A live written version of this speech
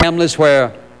families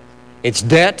where it's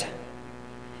debt,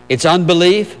 it's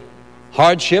unbelief,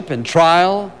 hardship and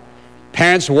trial,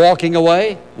 parents walking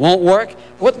away, won't work.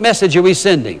 What message are we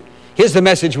sending? Here's the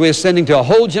message we're sending to a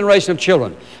whole generation of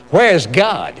children. Where is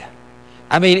God?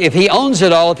 I mean, if He owns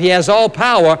it all, if He has all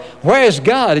power, where is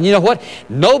God? And you know what?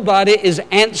 Nobody is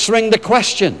answering the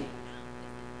question.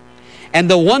 And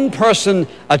the one person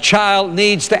a child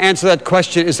needs to answer that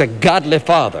question is a godly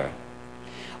father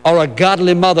or a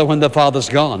godly mother when the father's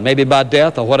gone, maybe by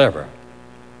death or whatever.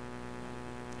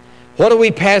 What are we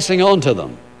passing on to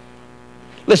them?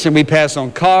 Listen, we pass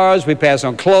on cars, we pass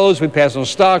on clothes, we pass on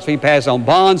stocks, we pass on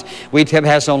bonds, we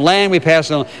pass on land, we pass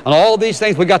on all these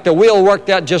things. We got the wheel worked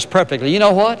out just perfectly. You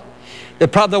know what?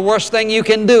 Probably the worst thing you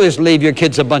can do is leave your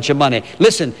kids a bunch of money.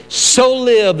 Listen, so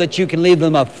live that you can leave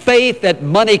them a faith that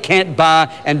money can't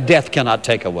buy and death cannot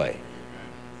take away.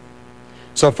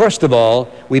 So first of all,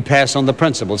 we pass on the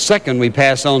principles. Second, we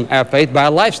pass on our faith by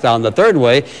a lifestyle. And the third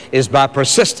way is by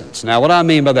persistence. Now, what I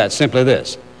mean by that, simply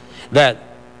this, that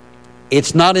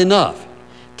it's not enough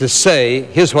to say,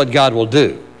 here's what God will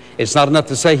do. It's not enough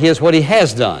to say, here's what He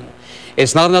has done.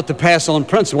 It's not enough to pass on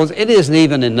principles. It isn't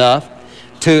even enough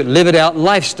to live it out in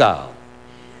lifestyle,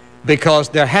 because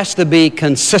there has to be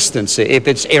consistency. If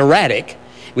it's erratic,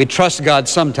 we trust God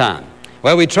sometime.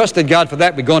 Well, we trusted God for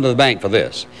that, we're going to the bank for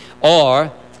this.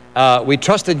 Or we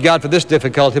trusted God for this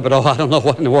difficulty, but I don't know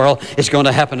what in the world is going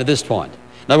to happen at this point.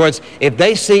 In other words, if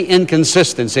they see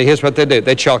inconsistency, here's what they do.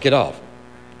 They chalk it off.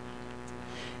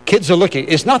 Kids are looking.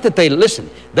 It's not that they listen.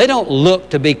 They don't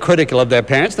look to be critical of their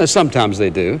parents. Now, sometimes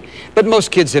they do. But most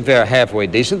kids, if they're halfway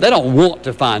decent, they don't want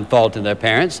to find fault in their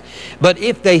parents. But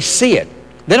if they see it,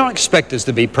 they don't expect us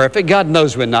to be perfect. God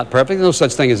knows we're not perfect. There's no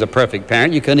such thing as a perfect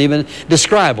parent. You couldn't even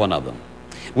describe one of them.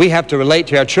 We have to relate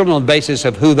to our children on the basis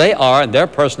of who they are and their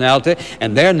personality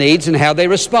and their needs and how they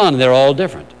respond. They're all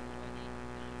different.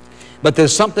 But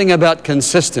there's something about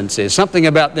consistency, something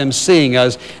about them seeing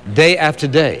us day after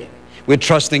day. We're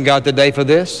trusting God today for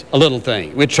this, a little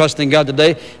thing. We're trusting God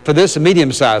today for this, a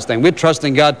medium-sized thing. We're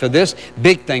trusting God for this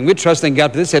big thing. We're trusting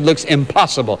God for this. It looks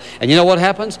impossible. And you know what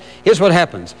happens? Here's what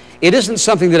happens. It isn't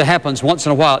something that happens once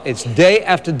in a while. It's day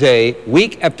after day,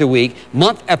 week after week,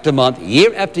 month after month,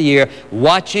 year after year,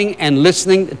 watching and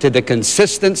listening to the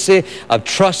consistency of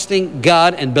trusting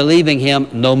God and believing Him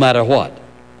no matter what.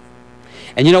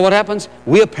 And you know what happens?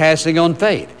 We're passing on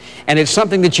faith. And it's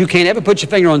something that you can't ever put your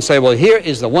finger on and say, well, here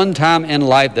is the one time in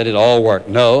life that it all worked.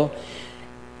 No,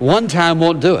 one time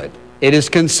won't do it. It is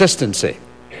consistency.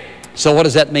 So what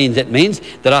does that mean? It means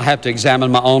that I have to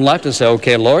examine my own life to say,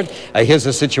 okay, Lord, here's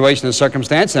the situation and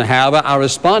circumstance, and however I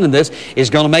respond in this is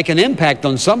going to make an impact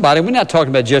on somebody. We're not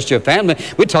talking about just your family.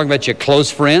 We're talking about your close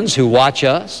friends who watch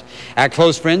us, our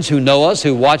close friends who know us,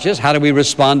 who watch us. How do we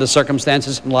respond to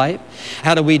circumstances in life?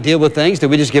 How do we deal with things? Do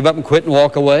we just give up and quit and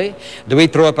walk away? Do we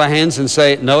throw up our hands and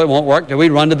say, no, it won't work? Do we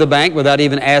run to the bank without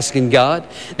even asking God?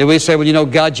 Do we say, well, you know,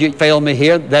 God, you failed me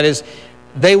here? That is,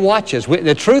 they watch us.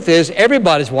 The truth is,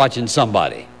 everybody's watching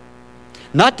somebody.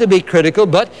 Not to be critical,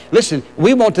 but listen,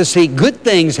 we want to see good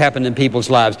things happen in people's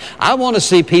lives. I want to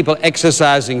see people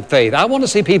exercising faith. I want to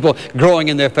see people growing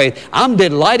in their faith. I'm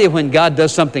delighted when God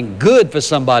does something good for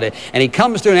somebody and He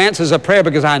comes through and answers a prayer,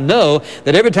 because I know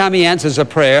that every time He answers a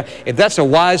prayer, if that's a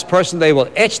wise person, they will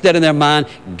etch that in their mind.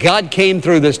 God came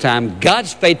through this time.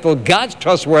 God's faithful. God's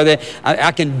trustworthy.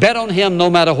 I can bet on Him no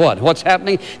matter what. What's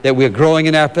happening? That we're growing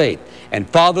in our faith. And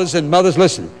fathers and mothers,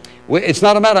 listen, it's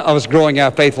not a matter of us growing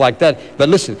our faith like that, but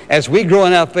listen, as we grow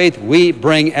in our faith, we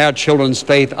bring our children's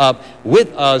faith up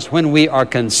with us when we are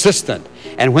consistent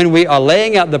and when we are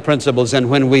laying out the principles and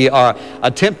when we are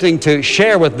attempting to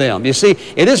share with them. You see,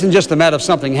 it isn't just a matter of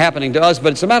something happening to us,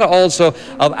 but it's a matter also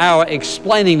of our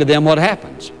explaining to them what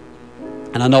happens.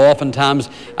 And I know oftentimes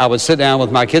I would sit down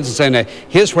with my kids and say, now,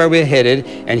 here's where we're headed,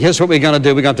 and here's what we're going to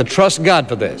do. We're going to trust God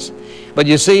for this. But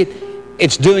you see,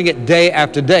 it's doing it day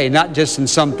after day, not just in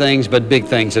some things, but big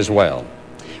things as well.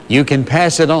 You can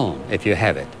pass it on if you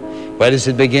have it. Where does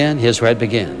it begin? Here's where it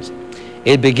begins.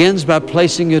 It begins by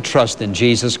placing your trust in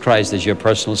Jesus Christ as your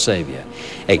personal Savior,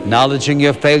 acknowledging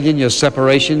your failure and your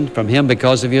separation from Him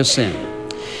because of your sin,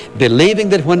 believing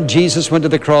that when Jesus went to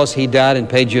the cross, He died and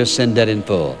paid your sin debt in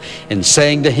full, and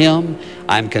saying to Him,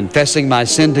 I'm confessing my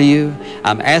sin to you.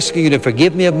 I'm asking you to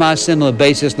forgive me of my sin on the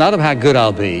basis not of how good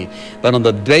I'll be, but on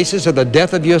the basis of the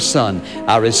death of your Son.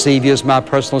 I receive you as my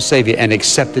personal Savior and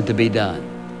accept it to be done.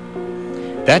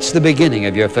 That's the beginning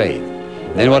of your faith.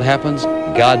 Then what happens?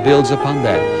 God builds upon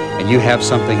that, and you have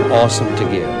something awesome to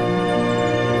give.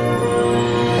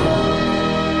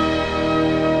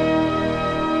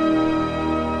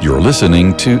 You're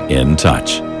listening to In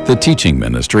Touch, the teaching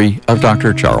ministry of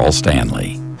Dr. Charles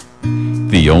Stanley.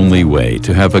 The only way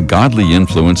to have a godly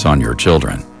influence on your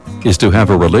children is to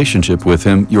have a relationship with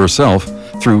Him yourself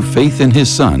through faith in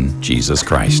His Son, Jesus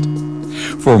Christ.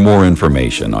 For more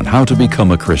information on how to become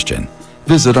a Christian,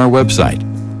 visit our website,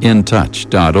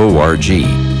 intouch.org.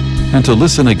 And to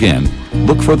listen again,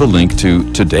 look for the link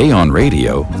to Today on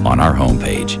Radio on our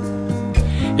homepage.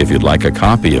 If you'd like a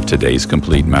copy of today's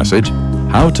complete message,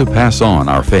 How to Pass On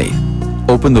Our Faith,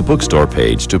 open the bookstore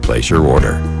page to place your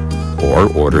order.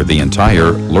 Or order the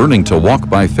entire Learning to Walk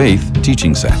by Faith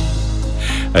teaching set.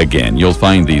 Again, you'll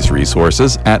find these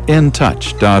resources at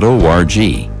intouch.org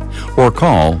or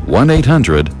call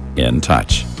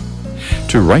 1-800-IN-TOUCH.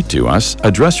 To write to us,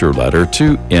 address your letter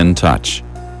to In Touch,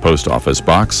 Post Office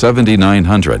Box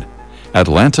 7900,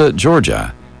 Atlanta,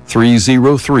 Georgia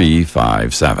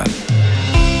 30357.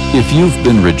 If you've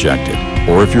been rejected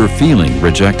or if you're feeling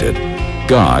rejected,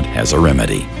 God has a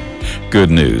remedy. Good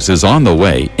news is on the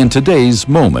way in today's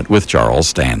Moment with Charles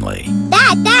Stanley.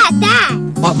 Dad!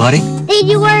 What, buddy? Did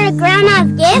you order a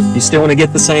grown-up gift? You still want to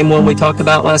get the same one we talked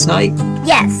about last night?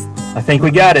 Yes. I think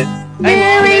we got it.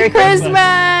 Merry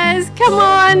Christmas! Come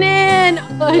on in.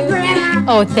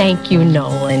 Oh, thank you,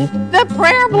 Nolan. The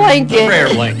prayer blanket.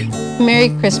 Merry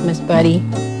Christmas, buddy.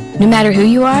 No matter who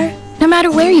you are, no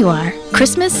matter where you are,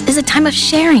 Christmas is a time of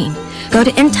sharing. Go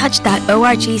to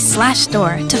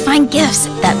intouch.org/store to find gifts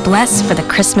that bless for the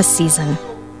Christmas season.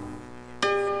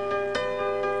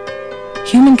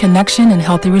 Human connection and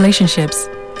healthy relationships.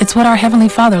 It's what our Heavenly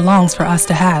Father longs for us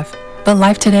to have. But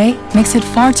life today makes it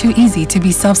far too easy to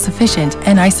be self-sufficient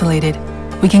and isolated.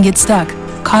 We can get stuck,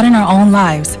 caught in our own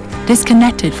lives,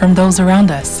 disconnected from those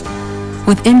around us.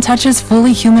 With In Touch's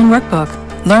Fully Human Workbook,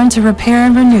 learn to repair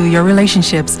and renew your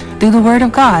relationships through the Word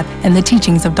of God and the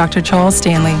teachings of Dr. Charles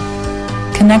Stanley.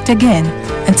 Connect again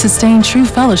and sustain true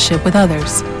fellowship with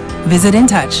others. Visit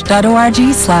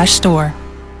intouch.org/store.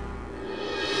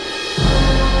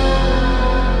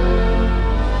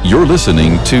 You're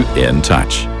listening to In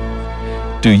Touch.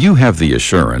 Do you have the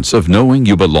assurance of knowing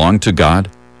you belong to God?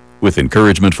 With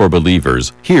encouragement for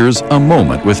believers, here's A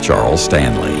Moment with Charles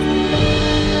Stanley.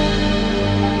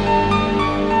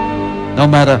 No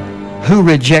matter who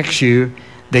rejects you,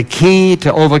 the key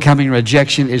to overcoming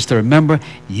rejection is to remember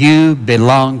you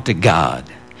belong to God.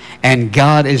 And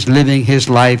God is living His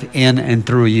life in and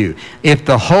through you. If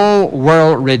the whole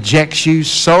world rejects you,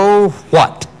 so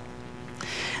what?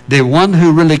 The one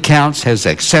who really counts has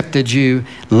accepted you,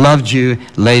 loved you,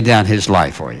 laid down His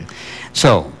life for you.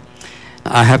 So,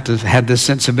 I have to have this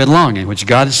sense of belonging, which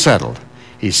God has settled.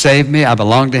 He saved me. I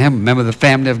belong to Him. A member of the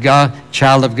family of God,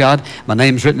 child of God. My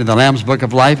name's written in the Lamb's Book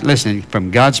of Life. Listen,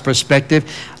 from God's perspective,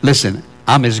 listen,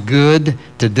 I'm as good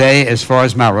today as far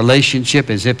as my relationship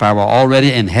as if I were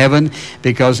already in heaven,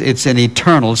 because it's an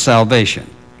eternal salvation.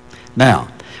 Now,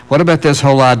 what about this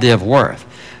whole idea of worth?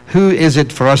 Who is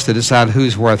it for us to decide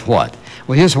who's worth what?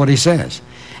 Well, here's what He says.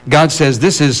 God says,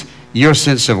 this is your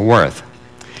sense of worth.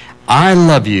 I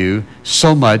love you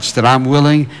so much that I'm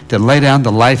willing to lay down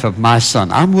the life of my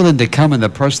Son. I'm willing to come in the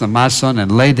person of my Son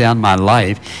and lay down my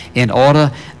life in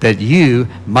order that you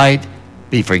might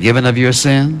be forgiven of your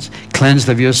sins, cleansed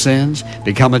of your sins,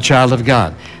 become a child of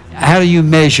God. How do you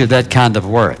measure that kind of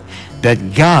worth?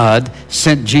 That God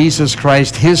sent Jesus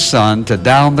Christ, His Son, to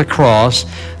die on the cross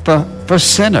for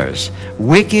sinners,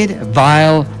 wicked,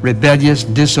 vile, rebellious,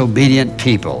 disobedient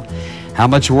people. How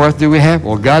much worth do we have?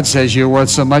 Well, God says you're worth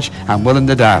so much, I'm willing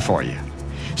to die for you.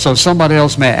 So somebody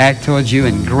else may act towards you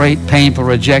in great painful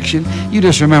rejection. You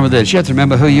just remember this. You have to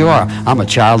remember who you are. I'm a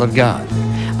child of God.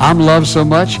 I'm loved so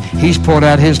much. He's poured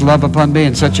out His love upon me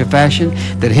in such a fashion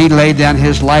that He laid down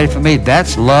His life for me.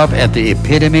 That's love at the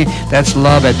epitome. That's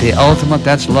love at the ultimate.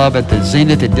 That's love at the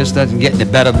zenith. It just doesn't get any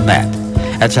better than that.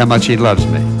 That's how much He loves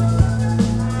me.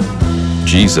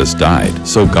 Jesus died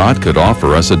so God could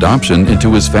offer us adoption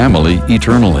into His family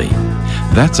eternally.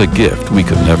 That's a gift we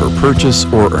could never purchase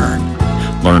or earn.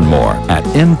 Learn more at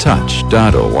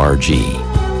intouch.org.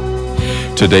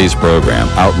 Today's program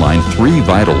outlined 3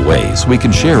 vital ways we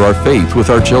can share our faith with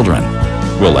our children.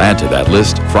 We'll add to that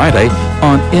list Friday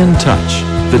on In Touch,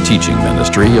 the teaching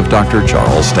ministry of Dr.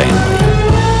 Charles Stanley.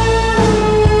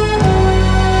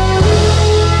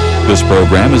 This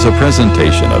program is a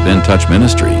presentation of In Touch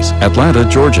Ministries, Atlanta,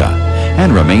 Georgia,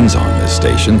 and remains on this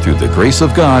station through the grace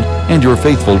of God and your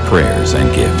faithful prayers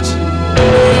and gifts.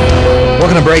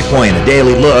 Welcome to Breakpoint, a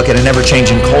daily look at an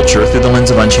ever-changing culture through the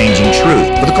lens of unchanging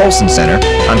truth. For the Colson Center,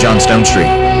 I'm John Stonestreet.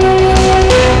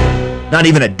 Not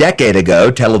even a decade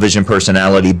ago, television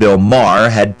personality Bill Maher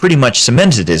had pretty much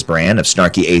cemented his brand of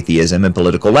snarky atheism and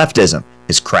political leftism.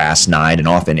 His crass, snide, and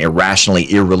often irrationally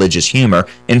irreligious humor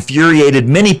infuriated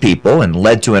many people and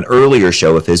led to an earlier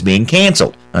show of his being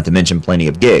canceled, not to mention plenty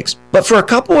of gigs. But for a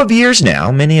couple of years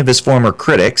now, many of his former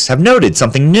critics have noted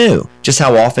something new, just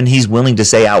how often he's willing to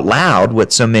say out loud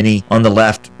what so many on the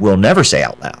left will never say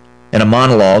out loud. In a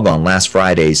monologue on last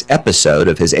Friday's episode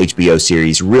of his HBO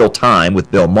series Real Time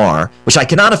with Bill Maher, which I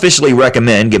cannot officially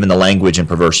recommend given the language and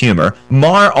perverse humor,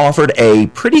 Maher offered a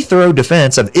pretty thorough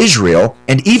defense of Israel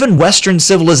and even Western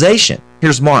civilization.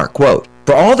 Here's Maher, quote,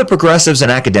 "For all the progressives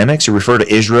and academics who refer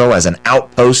to Israel as an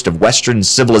outpost of Western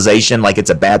civilization like it's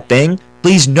a bad thing,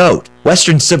 please note,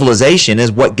 Western civilization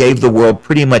is what gave the world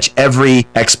pretty much every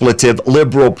expletive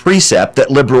liberal precept that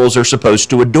liberals are supposed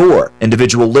to adore.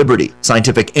 Individual liberty,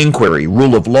 scientific inquiry,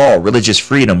 rule of law, religious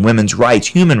freedom, women's rights,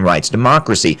 human rights,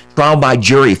 democracy, trial by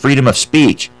jury, freedom of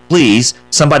speech. Please,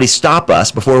 somebody stop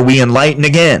us before we enlighten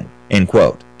again." End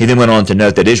quote. He then went on to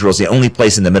note that Israel is the only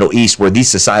place in the Middle East where these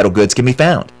societal goods can be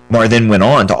found. Maher then went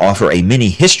on to offer a mini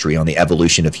history on the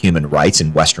evolution of human rights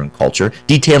in Western culture,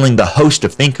 detailing the host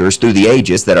of thinkers through the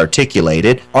ages that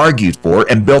articulated, argued for,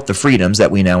 and built the freedoms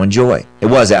that we now enjoy. It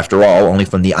was, after all, only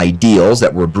from the ideals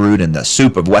that were brewed in the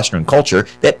soup of Western culture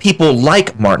that people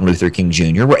like Martin Luther King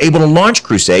Jr. were able to launch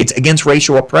crusades against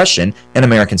racial oppression and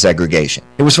American segregation.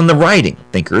 It was from the writing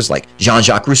of thinkers like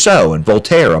Jean-Jacques Rousseau and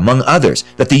Voltaire, among others,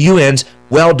 that the UN's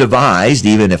well-devised,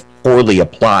 even if poorly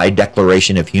applied,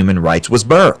 Declaration of Human Rights was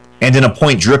birthed. And in a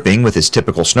point dripping with his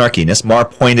typical snarkiness, Maher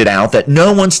pointed out that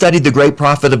no one studied the great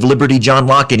prophet of liberty, John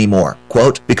Locke, anymore,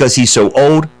 quote, "because he's so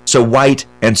old, so white,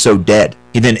 and so dead."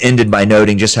 He then ended by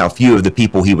noting just how few of the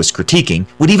people he was critiquing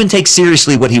would even take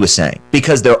seriously what he was saying,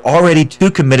 because they're already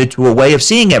too committed to a way of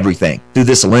seeing everything through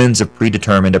this lens of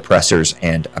predetermined oppressors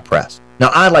and oppressed. Now,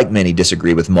 I, like many,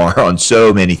 disagree with Maher on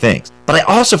so many things, but I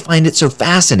also find it so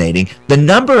fascinating the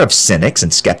number of cynics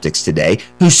and skeptics today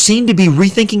who seem to be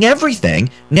rethinking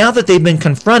everything now that they've been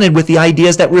confronted with the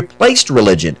ideas that replaced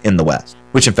religion in the West,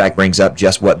 which in fact brings up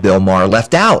just what Bill Maher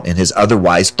left out in his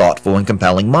otherwise thoughtful and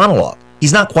compelling monologue.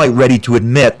 He's not quite ready to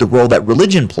admit the role that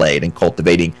religion played in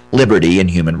cultivating liberty and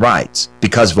human rights.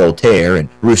 Because Voltaire and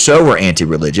Rousseau were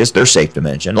anti-religious, they're safe to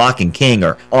mention, Locke and King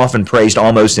are often praised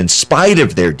almost in spite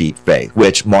of their deep faith,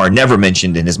 which Maher never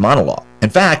mentioned in his monologue. In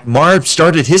fact, Maher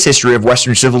started his history of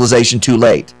Western civilization too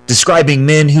late, describing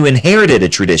men who inherited a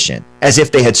tradition as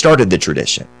if they had started the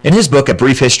tradition. In his book, A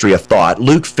Brief History of Thought,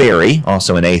 Luke Ferry,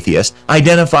 also an atheist,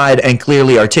 identified and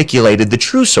clearly articulated the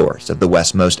true source of the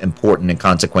West's most important and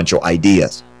consequential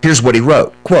ideas. Here's what he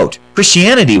wrote, quote,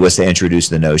 "Christianity was to introduce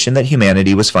the notion that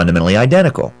humanity was fundamentally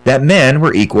identical, that men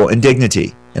were equal in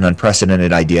dignity, an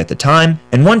unprecedented idea at the time,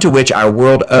 and one to which our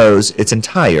world owes its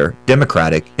entire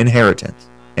democratic inheritance."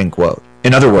 End quote.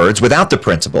 In other words, without the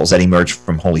principles that emerged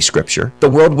from Holy Scripture, the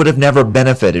world would have never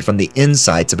benefited from the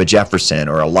insights of a Jefferson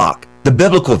or a Locke. The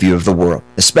biblical view of the world,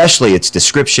 especially its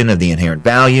description of the inherent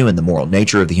value and the moral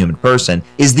nature of the human person,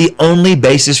 is the only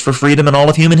basis for freedom in all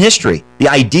of human history. The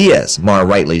ideas Maher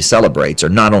rightly celebrates are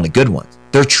not only good ones,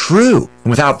 they're true.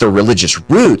 And without their religious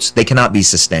roots, they cannot be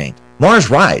sustained. Maher's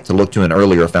right to look to an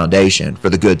earlier foundation for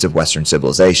the goods of Western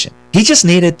civilization. He just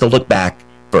needed to look back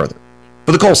further.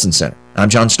 For the Colson Center, I'm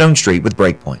John Stonestreet with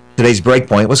Breakpoint. Today's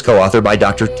Breakpoint was co-authored by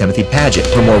Dr. Timothy Paget.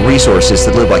 For more resources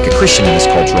that live like a Christian in this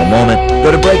cultural moment,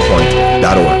 go to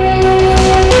breakpoint.org.